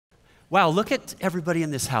Wow, look at everybody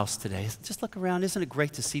in this house today. Just look around. Isn't it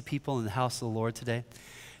great to see people in the house of the Lord today?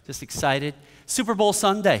 Just excited. Super Bowl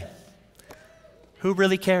Sunday. Who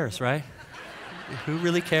really cares, right? Who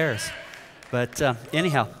really cares? But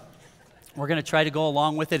anyhow, we're going to try to go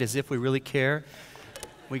along with it as if we really care.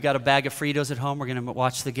 We got a bag of Fritos at home. We're going to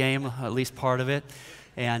watch the game, at least part of it,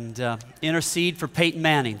 and intercede for Peyton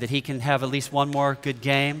Manning that he can have at least one more good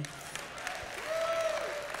game.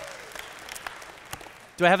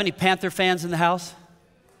 Do I have any Panther fans in the house?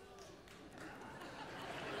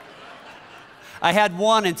 I had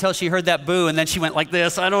one until she heard that boo, and then she went like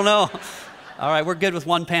this. I don't know. All right, we're good with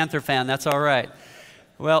one Panther fan. That's all right.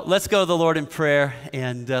 Well, let's go to the Lord in prayer,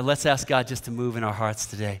 and let's ask God just to move in our hearts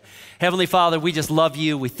today. Heavenly Father, we just love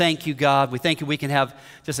you. We thank you, God. We thank you we can have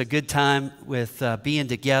just a good time with being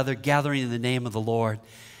together, gathering in the name of the Lord.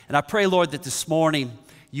 And I pray, Lord, that this morning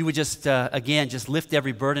you would just, again, just lift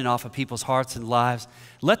every burden off of people's hearts and lives.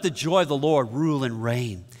 Let the joy of the Lord rule and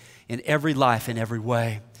reign in every life, in every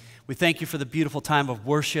way. We thank you for the beautiful time of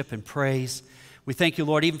worship and praise. We thank you,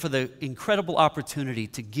 Lord, even for the incredible opportunity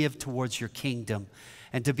to give towards your kingdom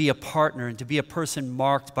and to be a partner and to be a person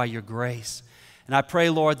marked by your grace. And I pray,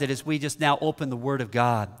 Lord, that as we just now open the Word of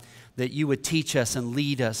God, that you would teach us and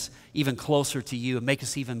lead us even closer to you and make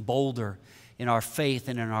us even bolder in our faith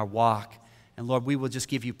and in our walk. And Lord, we will just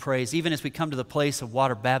give you praise. Even as we come to the place of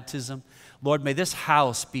water baptism, Lord, may this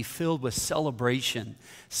house be filled with celebration,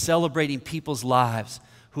 celebrating people's lives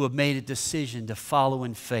who have made a decision to follow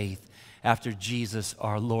in faith after Jesus,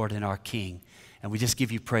 our Lord and our King. And we just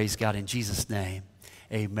give you praise, God, in Jesus' name.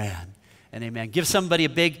 Amen and amen. Give somebody a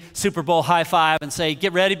big Super Bowl high five and say,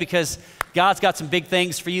 get ready because God's got some big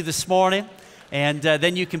things for you this morning. And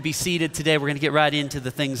then you can be seated today. We're going to get right into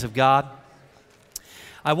the things of God.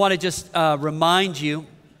 I want to just remind you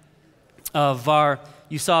of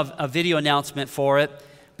you saw a video announcement for it,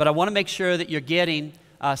 but I want to make sure that you're getting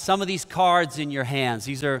some of these cards in your hands.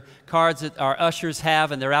 These are cards that our ushers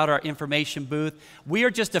have, and they're out our information booth. We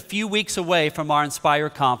are just a few weeks away from our Inspire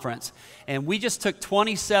conference, and we just took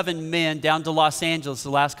 27 men down to Los Angeles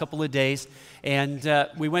the last couple of days, and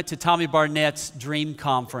we went to Tommy Barnett's Dream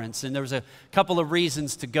Conference, and there was a couple of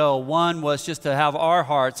reasons to go. One was just to have our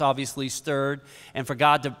hearts obviously stirred, and for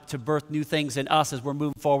God to birth new things in us as we're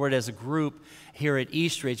moving forward as a group here at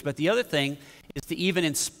Eastridge. But the other thing is to even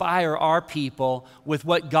inspire our people with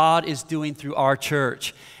what God is doing through our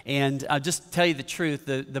church. And I'll just tell you the truth,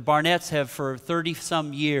 the Barnetts have for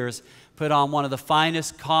 30-some years put on one of the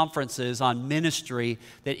finest conferences on ministry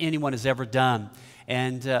that anyone has ever done.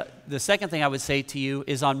 And the second thing I would say to you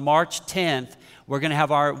is on March 10th, we're going to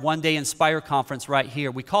have our one-day Inspire conference right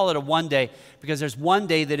here. We call it a one-day because there's one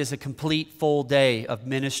day that is a complete full day of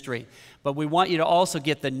ministry. But we want you to also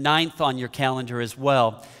get the 9th on your calendar as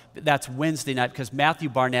well. That's Wednesday night because Matthew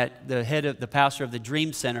Barnett, the pastor of the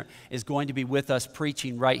Dream Center, is going to be with us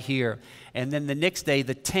preaching right here. And then the next day,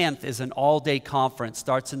 the 10th, is an all-day conference.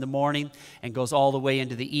 Starts in the morning and goes all the way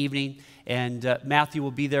into the evening. And Matthew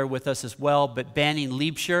will be there with us as well. But Banning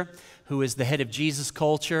Liebscher, who is the head of Jesus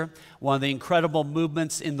Culture, one of the incredible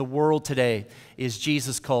movements in the world today is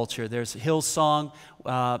Jesus Culture. There's Hillsong,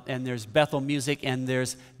 and there's Bethel Music, and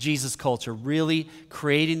there's Jesus Culture, really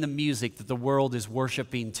creating the music that the world is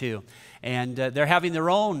worshiping to. And they're having their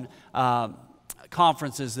own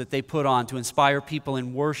conferences that they put on to inspire people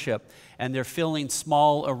in worship, and they're filling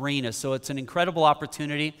small arenas. So it's an incredible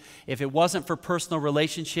opportunity. If it wasn't for personal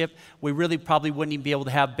relationship, we really probably wouldn't even be able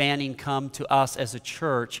to have Banning come to us as a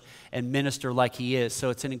church and minister like he is. So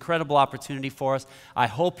it's an incredible opportunity for us. I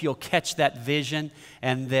hope you'll catch that vision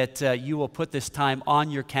and that you will put this time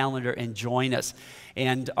on your calendar and join us.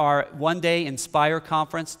 And our one-day Inspire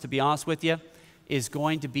conference, to be honest with you, is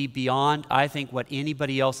going to be beyond, I think, what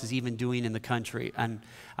anybody else is even doing in the country. And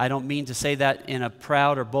I don't mean to say that in a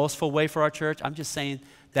proud or boastful way for our church. I'm just saying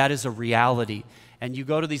that is a reality. And you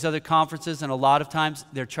go to these other conferences, and a lot of times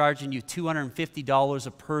they're charging you $250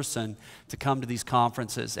 a person to come to these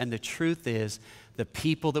conferences. And the truth is, the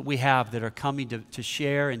people that we have that are coming to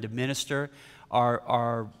share and to minister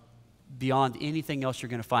are beyond anything else you're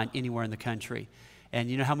going to find anywhere in the country. And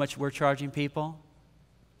you know how much we're charging people?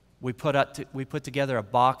 We put together a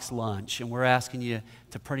box lunch, and we're asking you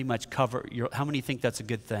to pretty much cover your, how many think that's a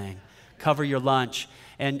good thing? Cover your lunch.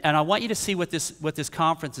 And I want you to see what this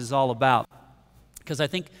conference is all about, because I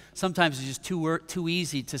think sometimes it's just too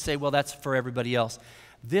easy to say, well, that's for everybody else.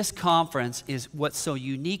 This conference is what's so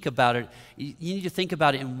unique about it. You need to think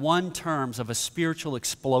about it in one terms of a spiritual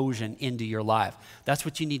explosion into your life. That's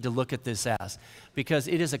what you need to look at this as, because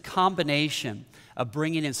it is a combination of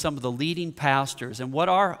bringing in some of the leading pastors. And what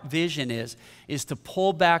our vision is to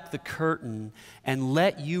pull back the curtain and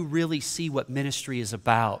let you really see what ministry is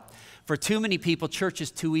about. For too many people, church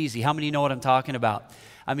is too easy. How many know what I'm talking about?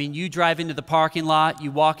 I mean, you drive into the parking lot,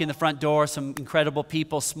 you walk in the front door, some incredible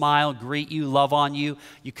people smile, greet you, love on you.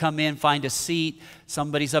 You come in, find a seat.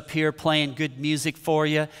 Somebody's up here playing good music for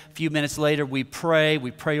you. A few minutes later, we pray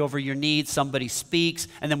over your needs. Somebody speaks,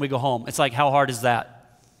 and then we go home. It's like, how hard is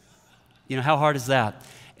that? You know, how hard is that?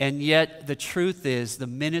 And yet, the truth is, the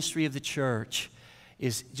ministry of the church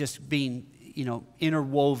is just being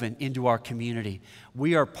interwoven into our community.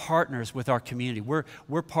 We are partners with our community. We're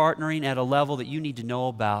partnering at a level that you need to know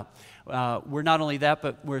about. We're not only that,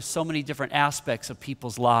 but we're so many different aspects of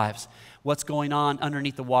people's lives. What's going on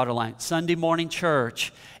underneath the waterline? Sunday morning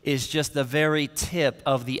church is just the very tip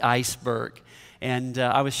of the iceberg. And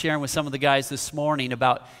I was sharing with some of the guys this morning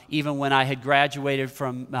about even when I had graduated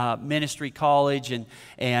from ministry college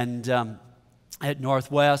and at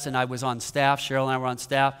Northwest, and I was on staff. Cheryl and I were on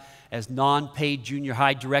staff as non-paid junior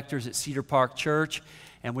high directors at Cedar Park Church.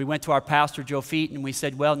 And we went to our pastor, Joe Featon, and we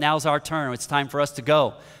said, well, now's our turn. It's time for us to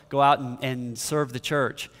go out and serve the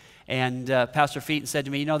church. And Pastor Featon said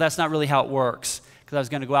to me, that's not really how it works, because I was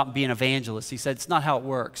going to go out and be an evangelist. He said, it's not how it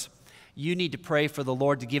works. You need to pray for the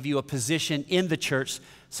Lord to give you a position in the church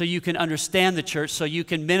so you can understand the church, so you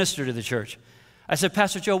can minister to the church. I said,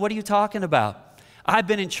 Pastor Joe, what are you talking about? I've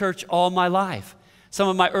been in church all my life. Some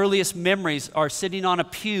of my earliest memories are sitting on a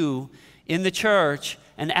pew in the church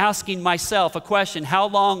and asking myself a question, how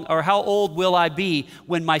long or how old will I be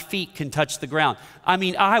when my feet can touch the ground? I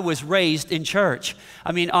mean, I was raised in church.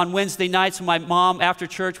 I mean, on Wednesday nights when my mom after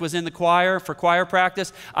church was in the choir for choir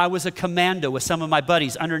practice, I was a commando with some of my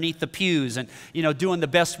buddies underneath the pews and, doing the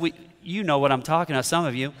best you know what I'm talking about, some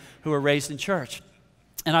of you who were raised in church.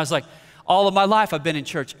 And I was like, all of my life I've been in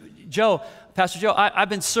church. Joe, Pastor Joe, I've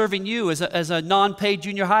been serving you as a non-paid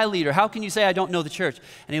junior high leader. How can you say I don't know the church?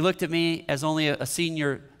 And he looked at me as only a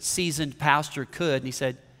senior, seasoned pastor could, and he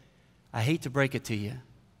said, I hate to break it to you,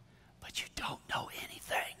 but you don't know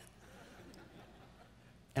anything.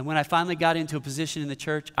 And when I finally got into a position in the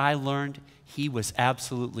church, I learned he was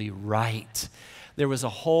absolutely right. There was a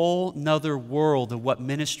whole nother world of what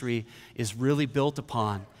ministry is really built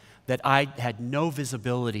upon that I had no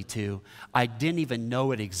visibility to. I didn't even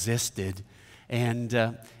know it existed. And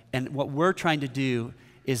what we're trying to do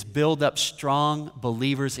is build up strong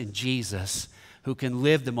believers in Jesus who can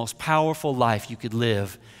live the most powerful life you could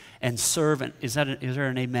live and serve. Is there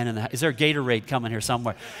an amen in that? Is there a Gatorade coming here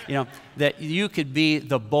somewhere? That you could be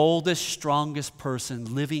the boldest, strongest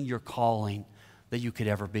person living your calling that you could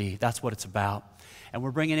ever be. That's what it's about. And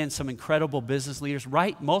we're bringing in some incredible business leaders,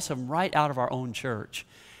 most of them right out of our own church.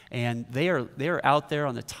 And they are out there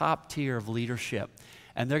on the top tier of leadership.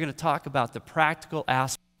 And they're going to talk about the practical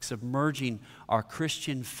aspects of merging our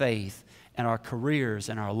Christian faith and our careers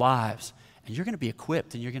and our lives. And you're going to be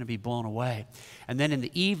equipped and you're going to be blown away. And then in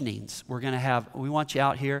the evenings, we want you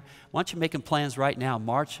out here. Why don't you making plans right now,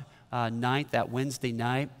 March 9th, that Wednesday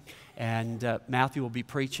night. And Matthew will be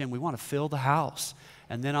preaching. We want to fill the house.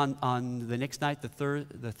 And then on the next night, the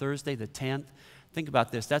Thursday, the 10th, think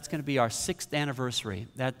about this. That's going to be our 6th anniversary.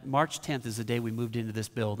 That March 10th is the day we moved into this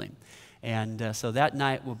building. And so that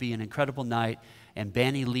night will be an incredible night. And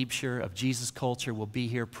Banny Liebscher of Jesus Culture will be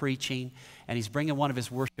here preaching. And he's bringing one of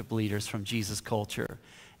his worship leaders from Jesus Culture.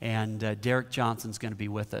 And Derek Johnson's going to be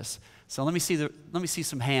with us. So let me see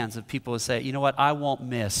some hands of people who say, you know what, I won't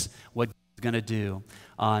miss what God's going to do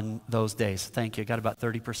on those days. Thank you. I got about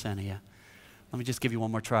 30% of you. Let me just give you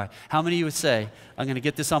one more try. How many of you would say, I'm going to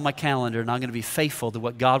get this on my calendar and I'm going to be faithful to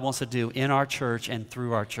what God wants to do in our church and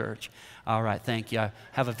through our church? All right, thank you. I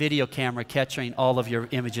have a video camera capturing all of your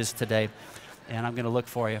images today, and I'm going to look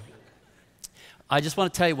for you. I just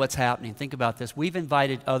want to tell you what's happening. Think about this. We've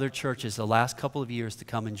invited other churches the last couple of years to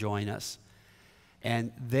come and join us,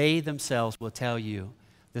 and they themselves will tell you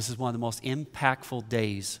this is one of the most impactful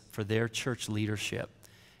days for their church leadership,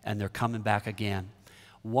 and they're coming back again.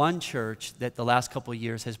 One church that the last couple of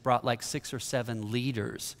years has brought like 6 or 7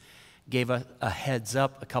 leaders gave a heads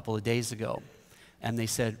up a couple of days ago. And they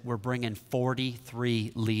said, we're bringing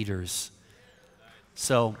 43 leaders.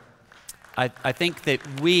 So I think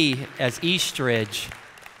that we as Eastridge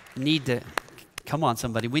need to, come on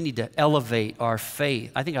somebody, we need to elevate our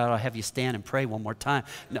faith. I think I ought to have you stand and pray one more time.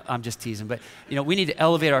 No, I'm just teasing. But we need to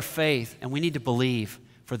elevate our faith and we need to believe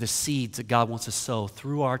for the seeds that God wants to sow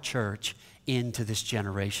through our church into this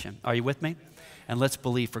generation. Are you with me? and let's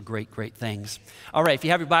believe for great, great things. All right, if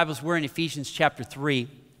you have your Bibles, we're in Ephesians chapter 3,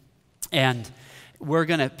 and we're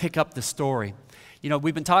going to pick up the story. You know,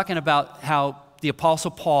 we've been talking about how the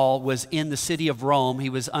Apostle Paul was in the city of Rome. He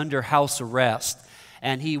was under house arrest,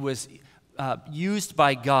 and he was used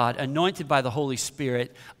by God, anointed by the Holy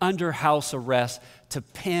Spirit, under house arrest to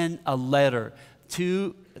pen a letter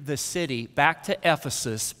to the city, back to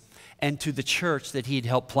Ephesus, and to the church that he had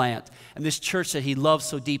helped plant. And this church that he loved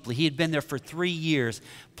so deeply. He had been there for 3 years,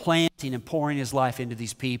 planting and pouring his life into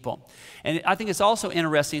these people. And I think it's also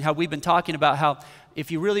interesting how we've been talking about how, if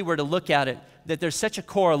you really were to look at it, that there's such a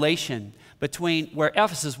correlation between where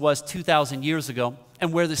Ephesus was 2,000 years ago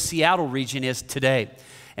and where the Seattle region is today.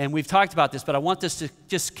 And we've talked about this, but I want this to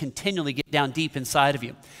just continually get down deep inside of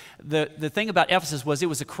you. The thing about Ephesus was it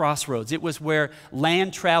was a crossroads. It was where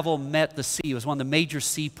land travel met the sea. It was one of the major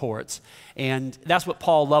seaports. And that's what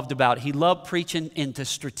Paul loved about it. He loved preaching into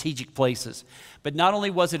strategic places. But not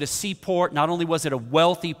only was it a seaport, not only was it a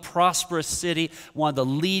wealthy, prosperous city, one of the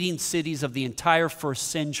leading cities of the entire first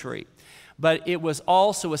century, but it was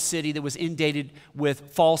also a city that was inundated with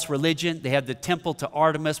false religion. They had the temple to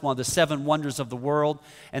Artemis, one of the 7 wonders of the world.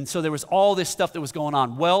 And so there was all this stuff that was going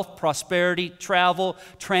on. Wealth, prosperity, travel,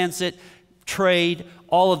 transit, trade,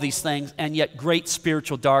 all of these things, and yet great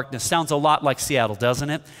spiritual darkness. Sounds a lot like Seattle, doesn't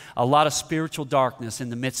it? A lot of spiritual darkness in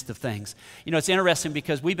the midst of things. You know, it's interesting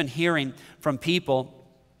because we've been hearing from people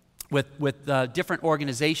with different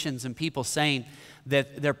organizations and people saying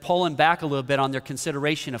that they're pulling back a little bit on their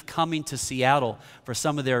consideration of coming to Seattle for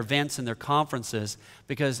some of their events and their conferences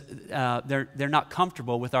because they're not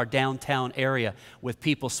comfortable with our downtown area, with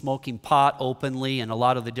people smoking pot openly and a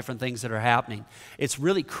lot of the different things that are happening. It's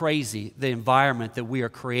really crazy, the environment that we are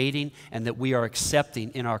creating and that we are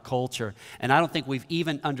accepting in our culture. And I don't think we've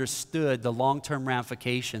even understood the long-term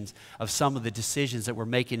ramifications of some of the decisions that we're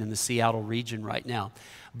making in the Seattle region right now.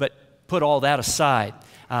 But put all that aside,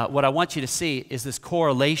 what I want you to see is this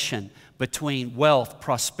correlation between wealth,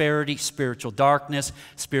 prosperity, spiritual darkness,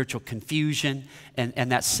 spiritual confusion,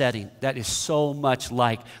 and that setting. That is so much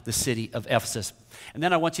like the city of Ephesus. And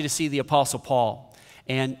then I want you to see the Apostle Paul.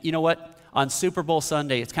 And you know what? On Super Bowl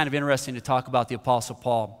Sunday, it's kind of interesting to talk about the Apostle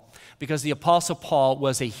Paul because the Apostle Paul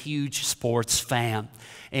was a huge sports fan.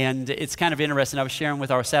 And it's kind of interesting. I was sharing with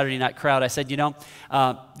our Saturday night crowd. I said, you know,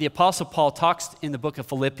 the Apostle Paul talks in the book of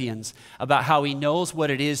Philippians about how he knows what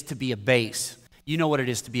it is to be a base. You know what it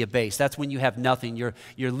is to be a base. That's when you have nothing.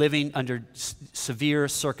 You're living under severe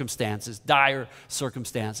circumstances, dire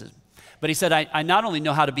circumstances. But he said, I not only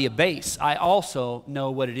know how to be a base, I also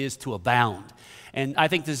know what it is to abound. And I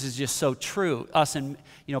think this is just so true. Us and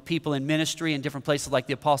people in ministry in different places like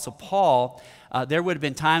the Apostle Paul, there would have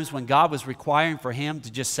been times when God was requiring for him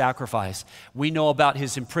to just sacrifice. We know about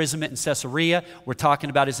his imprisonment in Caesarea. We're talking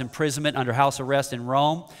about his imprisonment under house arrest in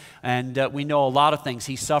Rome. And we know a lot of things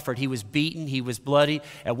he suffered. He was beaten. He was bloody.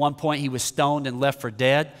 At one point, he was stoned and left for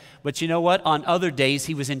dead. But you know what? On other days,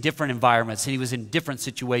 he was in different environments. And he was in different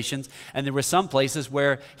situations. And there were some places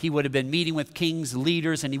where he would have been meeting with kings,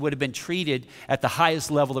 leaders, and he would have been treated at the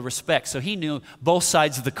highest level of respect. So he knew both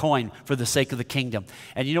sides of the coin for the sake of the kingdom.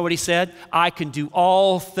 And you know what he said? I can do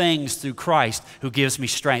all things through Christ who gives me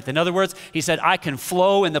strength. In other words, he said, I can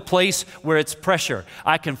flow in the place where it's pressure.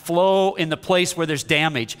 I can flow in the place where there's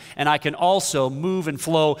damage. And I can also move and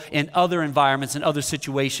flow in other environments and other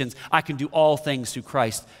situations. I can do all things through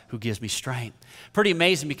Christ who gives me strength. Pretty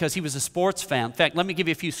amazing because he was a sports fan. In fact, let me give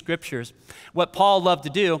you a few scriptures. What Paul loved to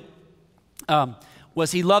do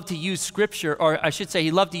was he loved to use scripture, or I should say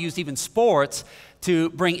he loved to use even sports to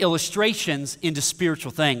bring illustrations into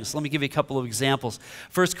spiritual things. Let me give you a couple of examples.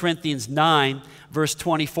 1 Corinthians 9, verse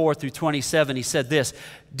 24 through 27, he said this,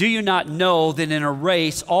 "Do you not know that in a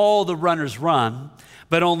race all the runners run,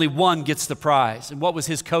 but only one gets the prize?" And what was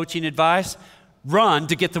his coaching advice? Run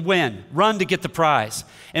to get the win. Run to get the prize.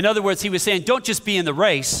 In other words, he was saying, don't just be in the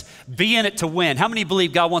race, be in it to win. How many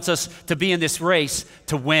believe God wants us to be in this race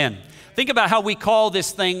to win? Think about how we call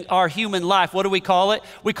this thing our human life. What do we call it?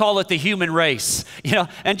 We call it the human race. And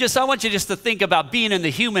I want you just to think about being in the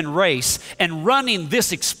human race and running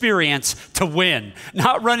this experience to win.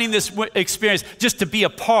 Not running this experience just to be a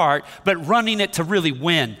part, but running it to really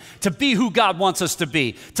win. To be who God wants us to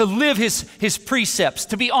be. To live His precepts.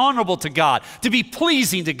 To be honorable to God. To be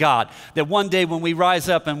pleasing to God. That one day when we rise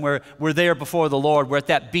up and we're there before the Lord, we're at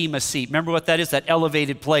that bema seat. Remember what that is? That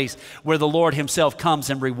elevated place where the Lord Himself comes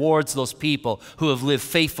and rewards those people who have lived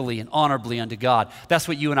faithfully and honorably unto God. That's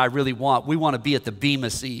what you and I really want. We want to be at the bema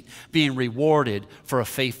seat, being rewarded for a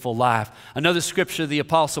faithful life. Another scripture the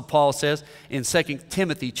Apostle Paul says in 2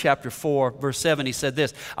 Timothy chapter 4, verse 7, he said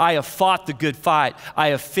this, "I have fought the good fight. I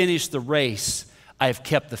have finished the race. I have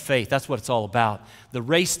kept the faith. That's what it's all about. The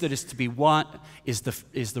race that is to be won is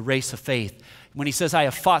the race of faith. When he says, I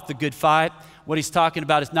have fought the good fight, what he's talking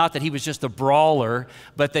about is not that he was just a brawler,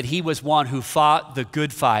 but that he was one who fought the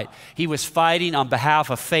good fight. He was fighting on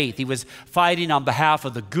behalf of faith. He was fighting on behalf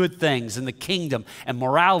of the good things and the kingdom and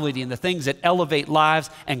morality and the things that elevate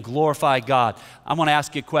lives and glorify God. I want to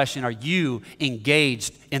ask you a question. Are you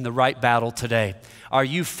engaged in the right battle today? Are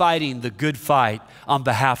you fighting the good fight on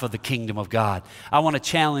behalf of the kingdom of God? I want to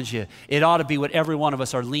challenge you. It ought to be what every one of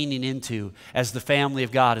us are leaning into as the family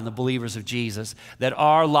of God and the believers of Jesus, that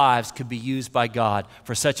our lives could be used by God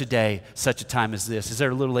for such a day, such a time as this. Is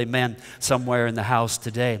there a little amen somewhere in the house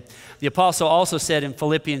today? The apostle also said in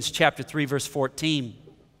Philippians chapter 3, verse 14,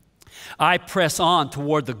 I press on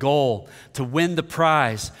toward the goal to win the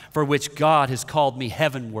prize for which God has called me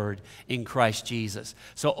heavenward in Christ Jesus.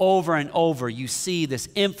 So over and over, you see this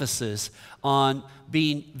emphasis on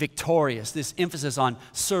being victorious, this emphasis on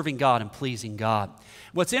serving God and pleasing God.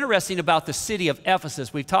 What's interesting about the city of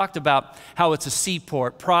Ephesus, we've talked about how it's a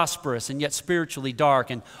seaport, prosperous and yet spiritually dark,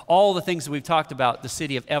 and all the things that we've talked about the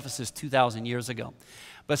city of Ephesus 2,000 years ago.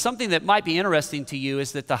 But something that might be interesting to you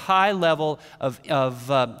is that the high level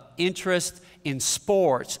of interest in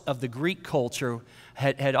sports of the Greek culture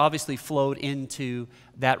had obviously flowed into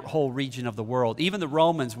that whole region of the world. Even the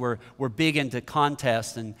Romans were big into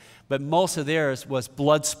contests, but most of theirs was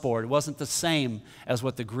blood sport. It wasn't the same as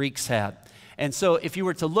what the Greeks had. And so if you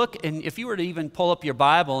were to look, and if you were to even pull up your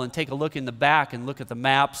Bible and take a look in the back and look at the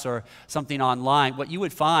maps or something online, what you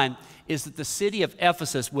would find is that the city of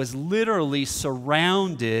Ephesus was literally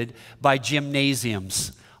surrounded by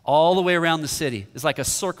gymnasiums all the way around the city. It's like a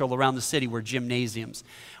circle around the city were gymnasiums.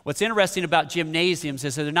 What's interesting about gymnasiums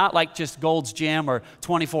is that they're not like just Gold's Gym or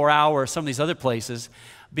 24 Hour or some of these other places,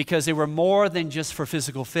 because they were more than just for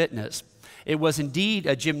physical fitness. It was indeed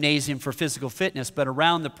a gymnasium for physical fitness, but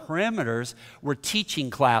around the perimeters were teaching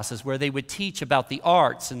classes where they would teach about the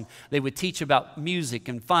arts, and they would teach about music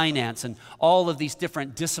and finance and all of these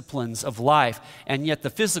different disciplines of life. And yet the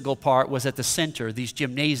physical part was at the center, these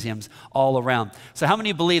gymnasiums all around. So how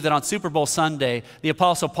many believe that on Super Bowl Sunday, the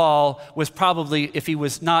Apostle Paul was probably, if he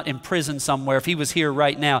was not in prison somewhere, if he was here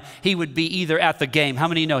right now, he would be either at the game. How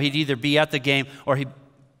many know he'd either be at the game or he'd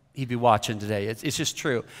be watching today? It's just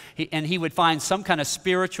true. And he would find some kind of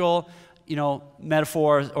spiritual,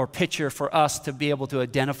 metaphor or picture for us to be able to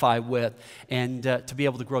identify with and to be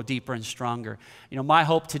able to grow deeper and stronger. My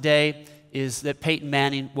hope today is that Peyton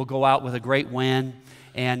Manning will go out with a great win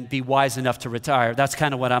and be wise enough to retire. That's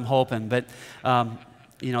kind of what I'm hoping, but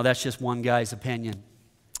that's just one guy's opinion.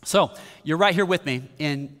 So you're right here with me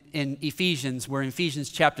in Ephesians. We're in Ephesians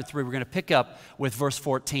chapter 3. We're going to pick up with verse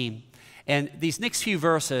 14. And these next few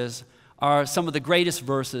verses are some of the greatest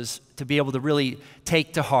verses to be able to really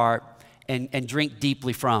take to heart and drink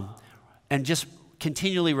deeply from, and just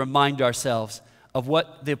continually remind ourselves of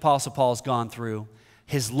what the Apostle Paul has gone through,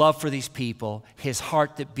 his love for these people, his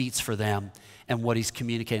heart that beats for them, and what he's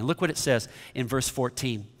communicating. Look what it says in verse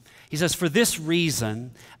 14. He says, "For this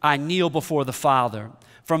reason I kneel before the Father,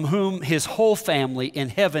 from whom his whole family in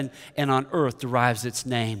heaven and on earth derives its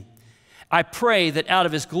name. I pray that out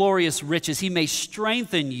of his glorious riches he may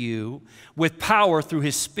strengthen you with power through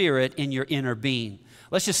his Spirit in your inner being."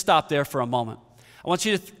 Let's just stop there for a moment. I want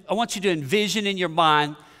you to envision in your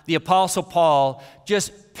mind the Apostle Paul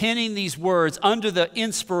just penning these words under the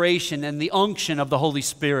inspiration and the unction of the Holy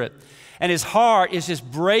Spirit. And his heart is just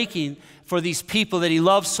breaking for these people that he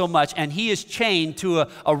loves so much, and he is chained to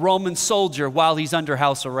a Roman soldier while he's under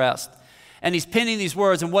house arrest. And he's penning these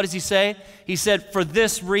words, and what does he say? He said, "For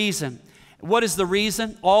this reason." What is the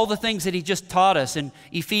reason? All the things that he just taught us in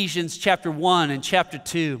Ephesians chapter 1 and chapter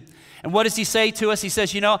 2. And what does he say to us? He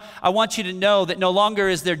says, I want you to know that no longer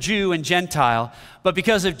is there Jew and Gentile, but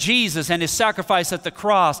because of Jesus and his sacrifice at the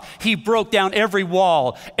cross, he broke down every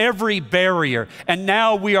wall, every barrier, and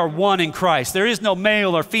now we are one in Christ. There is no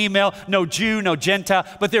male or female, no Jew, no Gentile,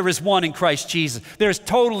 but there is one in Christ Jesus. There is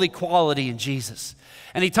total equality in Jesus.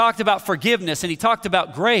 And he talked about forgiveness, and he talked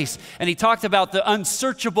about grace, and he talked about the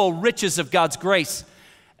unsearchable riches of God's grace.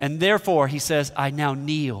 And therefore, he says, I now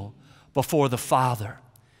kneel before the Father.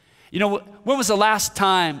 When was the last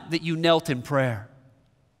time that you knelt in prayer?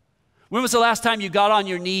 When was the last time you got on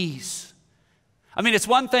your knees? I mean, it's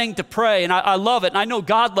one thing to pray, and I love it, and I know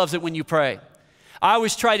God loves it when you pray. I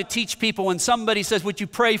always try to teach people when somebody says, would you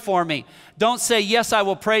pray for me? Don't say, yes, I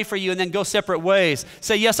will pray for you, and then go separate ways.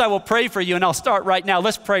 Say, yes, I will pray for you, and I'll start right now.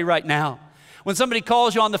 Let's pray right now. When somebody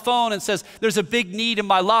calls you on the phone and says, there's a big need in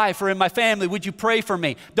my life or in my family, would you pray for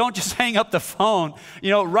me? Don't just hang up the phone.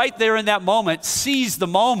 Right there in that moment, seize the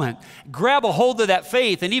moment. Grab a hold of that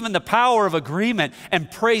faith and even the power of agreement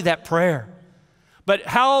and pray that prayer. But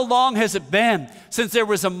how long has it been since there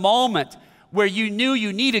was a moment where you knew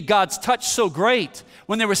you needed God's touch so great,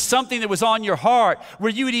 when there was something that was on your heart,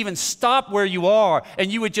 where you would even stop where you are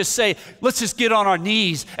and you would just say, let's just get on our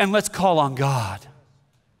knees and let's call on God?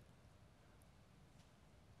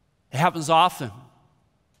 It happens often.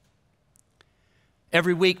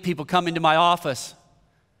 Every week people come into my office,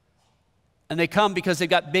 and they come because they've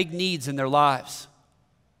got big needs in their lives.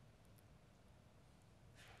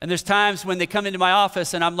 And there's times when they come into my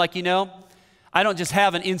office and I'm like, I don't just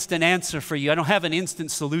have an instant answer for you. I don't have an instant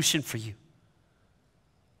solution for you.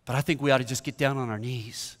 But I think we ought to just get down on our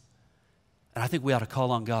knees. And I think we ought to call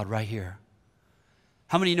on God right here.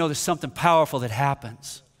 How many know there's something powerful that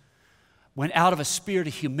happens when out of a spirit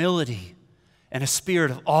of humility and a spirit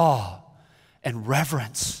of awe and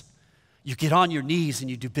reverence, you get on your knees and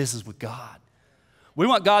you do business with God? We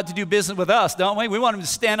want God to do business with us, don't we? We want Him to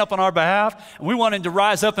stand up on our behalf. We want Him to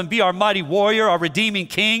rise up and be our mighty warrior, our redeeming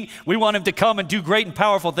king. We want Him to come and do great and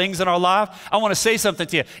powerful things in our life. I want to say something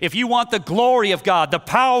to you. If you want the glory of God, the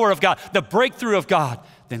power of God, the breakthrough of God,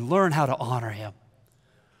 then learn how to honor Him.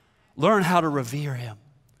 Learn how to revere Him.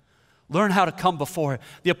 Learn how to come before Him.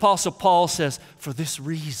 The Apostle Paul says, for this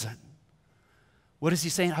reason. What is he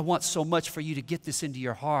saying? I want so much for you to get this into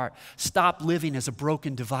your heart. Stop living as a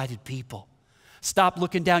broken, divided people. Stop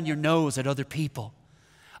looking down your nose at other people.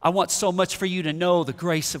 I want so much for you to know the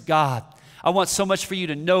grace of God. I want so much for you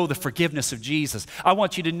to know the forgiveness of Jesus. I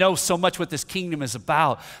want you to know so much what this kingdom is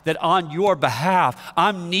about, that on your behalf,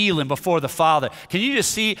 I'm kneeling before the Father. Can you just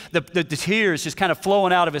see the tears just kind of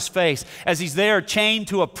flowing out of his face as he's there chained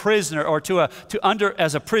to a prisoner, or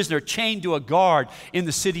as a prisoner chained to a guard in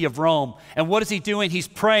the city of Rome. And what is he doing? He's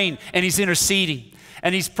praying and he's interceding.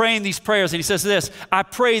 And he's praying these prayers, and he says this: I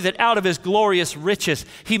pray that out of his glorious riches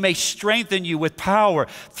he may strengthen you with power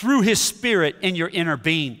through his Spirit in your inner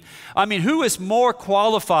being. I mean, who is more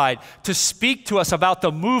qualified to speak to us about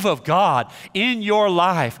the move of God in your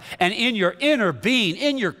life and in your inner being,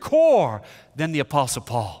 in your core, than the Apostle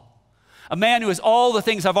Paul? A man who is all the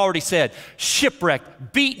things I've already said: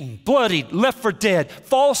 shipwrecked, beaten, bloodied, left for dead,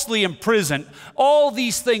 falsely imprisoned, all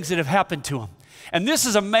these things that have happened to him. And this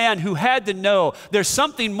is a man who had to know there's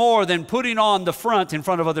something more than putting on the front in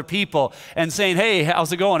front of other people and saying, hey,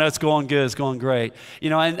 how's it going? Oh, it's going good, it's going great.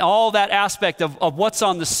 And all that aspect of what's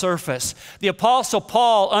on the surface. The Apostle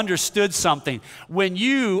Paul understood something. When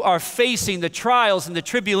you are facing the trials and the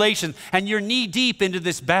tribulations and you're knee deep into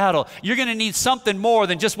this battle, you're going to need something more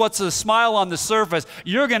than just what's a smile on the surface.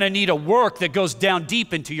 You're going to need a work that goes down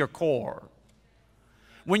deep into your core.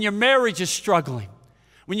 When your marriage is struggling,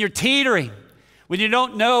 when you're teetering, when you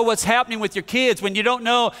don't know what's happening with your kids, when you don't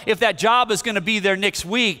know if that job is going to be there next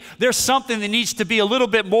week, there's something that needs to be a little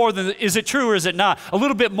bit more than, is it true or is it not? A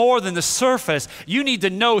little bit more than the surface. You need to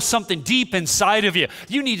know something deep inside of you.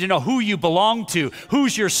 You need to know who you belong to,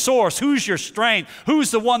 who's your source, who's your strength,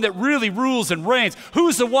 who's the one that really rules and reigns,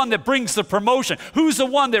 who's the one that brings the promotion, who's the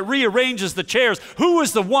one that rearranges the chairs, who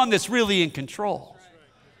is the one that's really in control.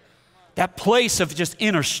 That place of just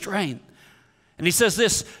inner strength. And he says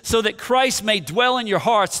this: so that Christ may dwell in your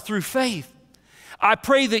hearts through faith. I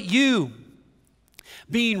pray that you,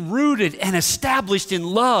 being rooted and established in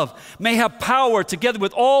love, may have power together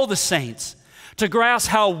with all the saints to grasp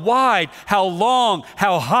how wide, how long,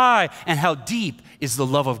 how high, and how deep is the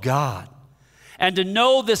love of God. And to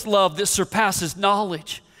know this love that surpasses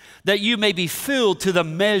knowledge, that you may be filled to the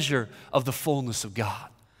measure of the fullness of God.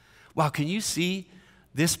 Wow, can you see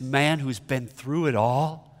this man who's been through it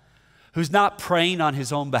all? Who's not praying on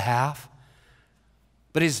his own behalf,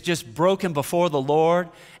 but is just broken before the Lord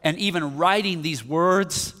and even writing these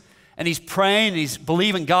words, and he's praying, and he's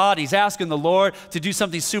believing God, he's asking the Lord to do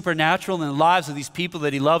something supernatural in the lives of these people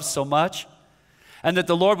that he loves so much, and that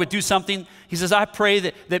the Lord would do something. He says, I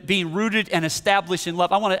pray that being rooted and established in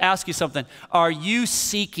love. I want to ask you something. Are you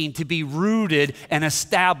seeking to be rooted and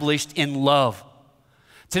established in love?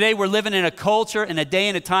 Today we're living in a culture and a day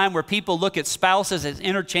and a time where people look at spouses as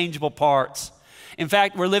interchangeable parts. In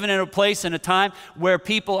fact, we're living in a place and a time where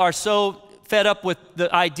people are so fed up with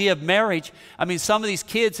the idea of marriage. I mean, some of these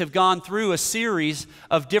kids have gone through a series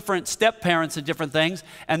of different step-parents and different things,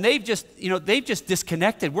 and they've just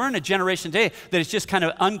disconnected. We're in a generation today that is just kind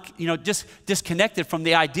of just disconnected from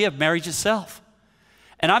the idea of marriage itself.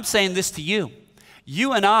 And I'm saying this to you.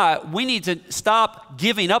 You and we need to stop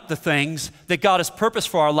giving up the things that God has purposed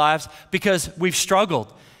for our lives because we've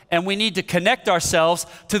struggled And we need to connect ourselves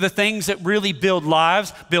to the things that really build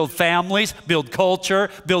lives, build families, build culture,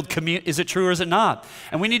 build community. Is it true or is it not?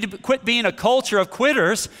 And we need to quit being a culture of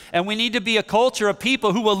quitters, and we need to be a culture of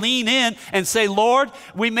people who will lean in and say, Lord,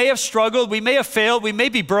 we may have struggled, we may have failed, we may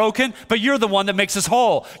be broken, but you're the one that makes us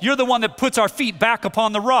whole. You're the one that puts our feet back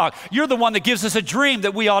upon the rock. You're the one that gives us a dream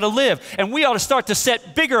that we ought to live. And we ought to start to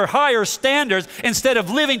set bigger, higher standards instead of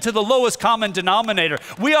living to the lowest common denominator.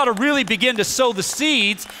 We ought to really begin to sow the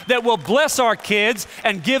seeds that will bless our kids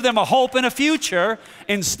and give them a hope and a future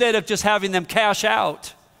instead of just having them cash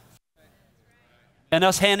out and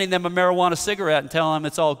us handing them a marijuana cigarette and telling them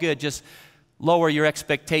it's all good. Just lower your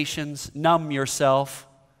expectations, numb yourself.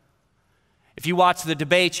 If you watch the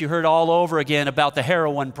debates, you heard all over again about the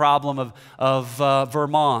heroin problem of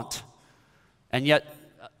Vermont. And yet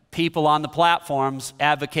people on the platforms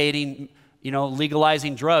advocating,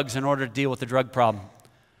 legalizing drugs in order to deal with the drug problem.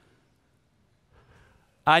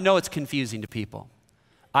 I know it's confusing to people.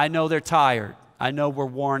 I know they're tired. I know we're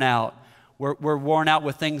worn out. We're worn out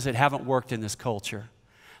with things that haven't worked in this culture.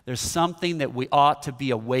 There's something that we ought to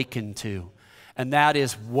be awakened to, and that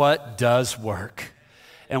is what does work.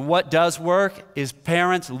 And what does work is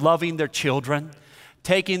parents loving their children,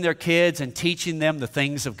 taking their kids and teaching them the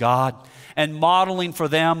things of God, and modeling for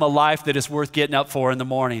them a life that is worth getting up for in the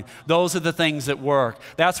morning. Those are the things that work.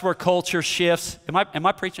 That's where culture shifts. Am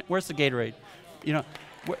I preaching? Where's the Gatorade?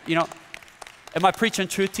 Am I preaching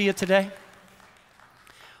truth to you today?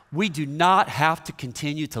 We do not have to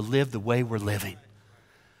continue to live the way we're living.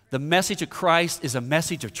 The message of Christ is a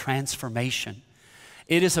message of transformation.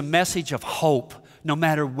 It is a message of hope, no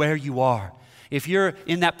matter where you are. If you're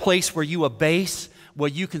in that place where you abase, well,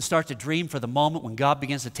 you can start to dream for the moment when God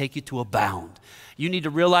begins to take you to abound. You need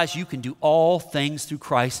to realize you can do all things through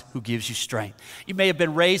Christ who gives you strength. You may have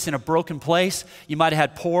been raised in a broken place. You might have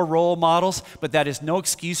had poor role models, but that is no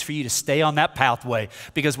excuse for you to stay on that pathway.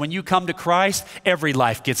 Because when you come to Christ, every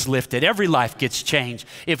life gets lifted. Every life gets changed.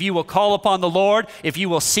 If you will call upon the Lord, if you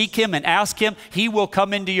will seek Him and ask Him, He will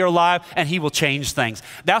come into your life and He will change things.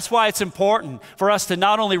 That's why it's important for us to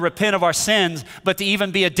not only repent of our sins, but to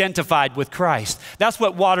even be identified with Christ. That's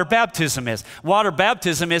what water baptism is. Water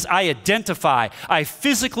baptism is I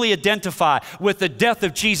physically identify with the death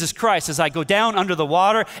of Jesus Christ as I go down under the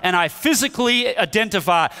water, and I physically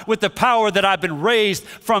identify with the power that I've been raised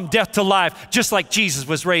from death to life, just like Jesus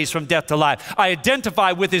was raised from death to life. I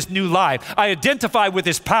identify with His new life. I identify with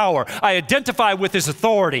His power. I identify with His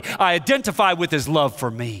authority. I identify with His love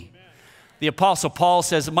for me. The Apostle Paul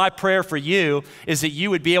says, my prayer for you is that you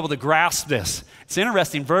would be able to grasp this. It's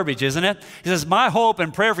interesting verbiage, isn't it? He says, my hope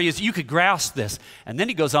and prayer for you is you could grasp this. And then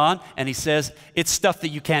he goes on and he says, it's stuff that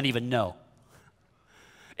you can't even know.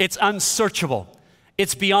 It's unsearchable.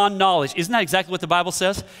 It's beyond knowledge. Isn't that exactly what the Bible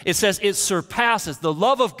says? It says it surpasses. The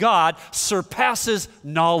love of God surpasses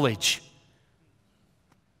knowledge.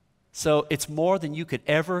 So it's more than you could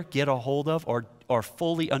ever get a hold of or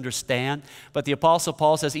fully understand. But the Apostle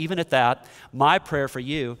Paul says, even at that, my prayer for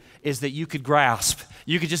you is that you could grasp.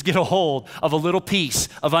 You could just get a hold of a little piece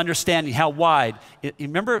of understanding how wide. You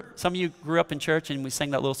remember some of you grew up in church and we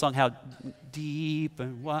sang that little song, how deep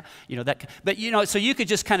and wide, that. But so you could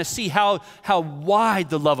just kind of see how wide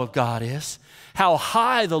the love of God is, how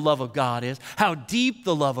high the love of God is, how deep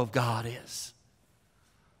the love of God is.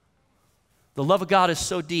 The love of God is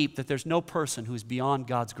so deep that there's no person who is beyond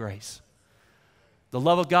God's grace. The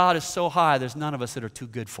love of God is so high, there's none of us that are too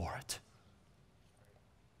good for it.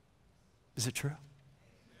 Is it true?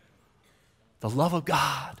 The love of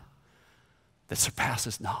God that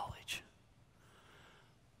surpasses knowledge.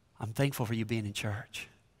 I'm thankful for you being in church.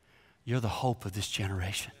 You're the hope of this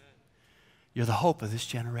generation. You're the hope of this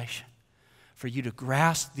generation. For you to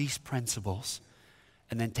grasp these principles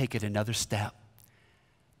and then take it another step.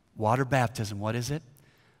 Water baptism, what is it?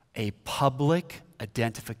 A public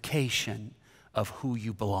identification of who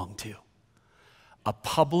you belong to. A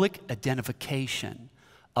public identification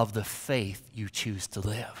of the faith you choose to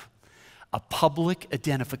live. A public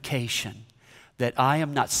identification that I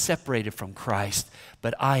am not separated from Christ,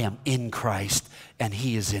 but I am in Christ and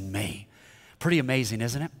He is in me. Pretty amazing,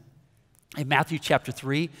 isn't it? In Matthew chapter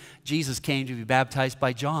 3, Jesus came to be baptized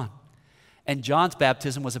by John. And John's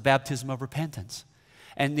baptism was a baptism of repentance.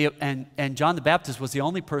 And John the Baptist was the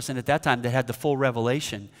only person at that time that had the full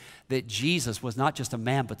revelation that Jesus was not just a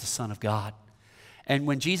man, but the Son of God. And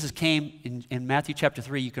when Jesus came, in Matthew chapter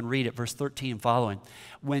 3, you can read it, verse 13 and following.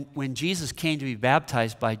 When Jesus came to be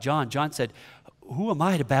baptized by John, John said, who am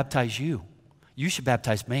I to baptize you? You should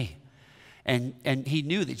baptize me. And he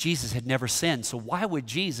knew that Jesus had never sinned, so why would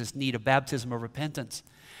Jesus need a baptism of repentance?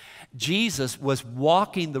 Jesus was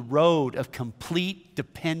walking the road of complete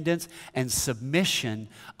dependence and submission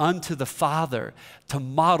unto the Father to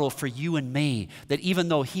model for you and me that even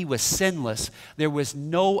though he was sinless, there was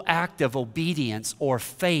no act of obedience or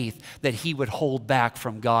faith that he would hold back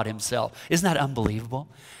from God himself. Isn't that unbelievable?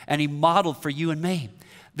 And he modeled for you and me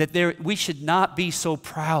that we should not be so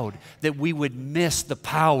proud that we would miss the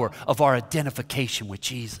power of our identification with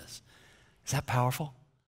Jesus. Is that powerful?